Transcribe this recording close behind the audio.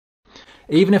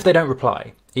Even if they don't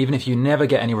reply, even if you never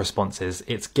get any responses,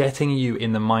 it's getting you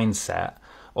in the mindset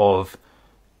of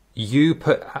you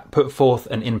put forth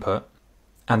an input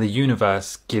and the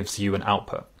universe gives you an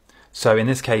output. So in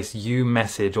this case, you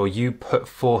message or you put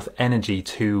forth energy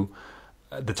to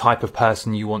the type of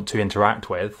person you want to interact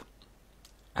with,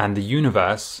 and the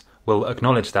universe will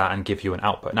acknowledge that and give you an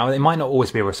output. Now, it might not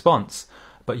always be a response,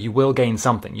 but you will gain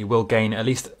something. You will gain at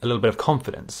least a little bit of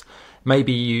confidence.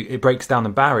 Maybe it breaks down the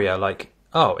barrier, like,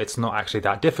 oh, it's not actually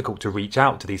that difficult to reach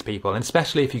out to these people. And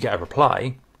especially if you get a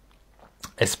reply,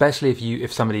 especially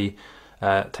if somebody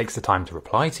takes the time to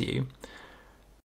reply to you,